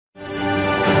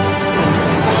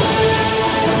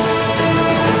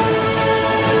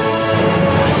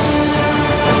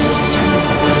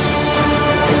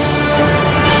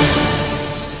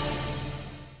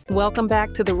Welcome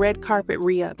back to the Red Carpet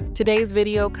Re-Up. Today's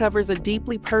video covers a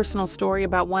deeply personal story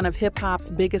about one of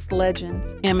hip-hop's biggest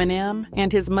legends, Eminem, and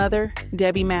his mother,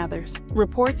 Debbie Mathers.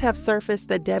 Reports have surfaced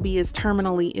that Debbie is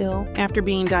terminally ill after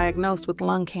being diagnosed with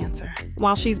lung cancer.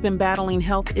 While she's been battling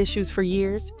health issues for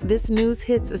years, this news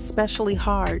hits especially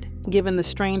hard given the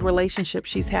strained relationship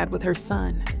she's had with her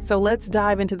son. So let's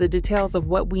dive into the details of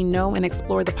what we know and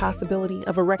explore the possibility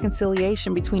of a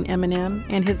reconciliation between Eminem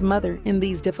and his mother in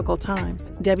these difficult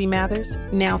times. Debbie Mathers,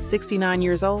 now 69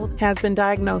 years old, has been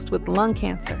diagnosed with lung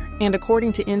cancer, and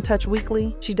according to In Touch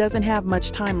Weekly, she doesn't have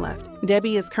much time left.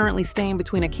 Debbie is currently staying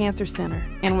between a cancer center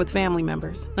and with family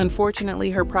members.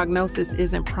 Unfortunately, her prognosis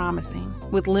isn't promising,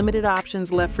 with limited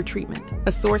options left for treatment.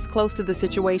 A source close to the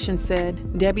situation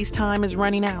said, "Debbie's time is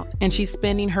running out, and she's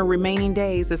spending her remaining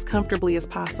days as comfortably as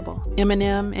possible."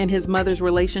 Eminem and his mother's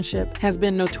relationship has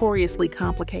been notoriously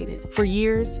complicated. For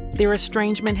years, their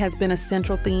estrangement has been a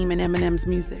central theme in Eminem's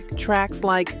music. Tracks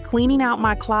like "Cleaning Out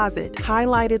My Closet"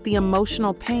 highlighted the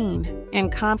emotional pain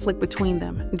and conflict between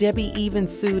them. Debbie even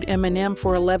sued Eminem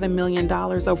for $11 million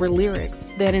over lyrics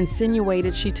that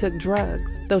insinuated she took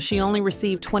drugs, though she only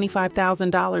received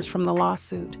 $25,000 from the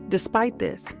lawsuit. Despite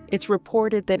this, it's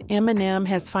reported that Eminem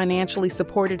has financially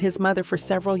supported his mother for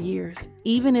several years,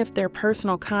 even if their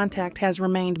personal contact has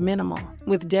remained minimal.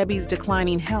 With Debbie's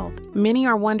declining health, many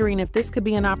are wondering if this could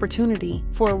be an opportunity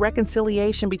for a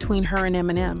reconciliation between her and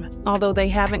Eminem. Although they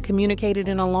haven't communicated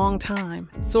in a long time,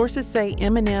 sources say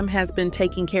Eminem has been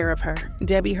taking care of her.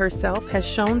 Debbie herself has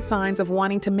shown signs of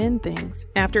wanting to mend things.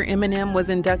 After Eminem was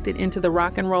inducted into the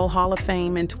Rock and Roll Hall of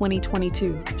Fame in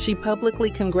 2022, she publicly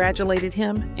congratulated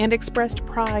him and expressed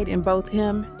pride in both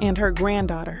him and her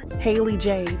granddaughter, Haley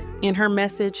Jade. In her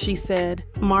message, she said,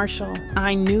 "Marshall,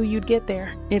 I knew you'd get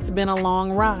there. It's been a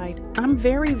long ride. I'm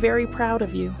very, very proud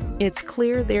of you. It's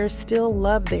clear there's still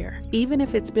love there, even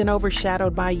if it's been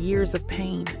overshadowed by years of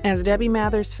pain." As Debbie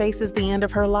Mathers faces the end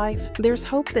of her life, there's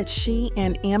hope that she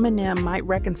and Eminem might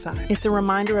reconcile. It's a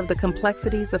reminder of the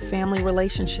complexities of family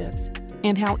relationships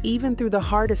and how even through the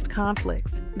hardest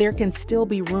conflicts, there can still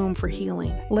be room for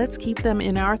healing. Let's keep them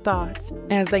in our thoughts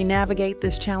as they navigate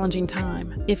this challenging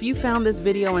time. If you found this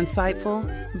video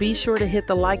insightful, be sure to hit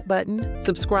the like button,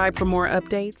 subscribe for more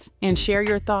updates, and share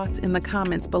your thoughts in the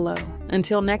comments below.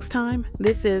 Until next time,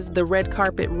 this is the Red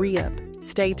Carpet Re-Up.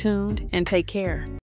 Stay tuned and take care.